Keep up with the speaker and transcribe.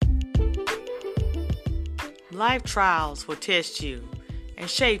Life trials will test you and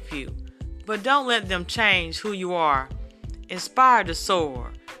shape you, but don't let them change who you are. Inspire to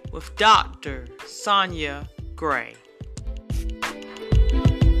soar with Dr. Sonia Gray.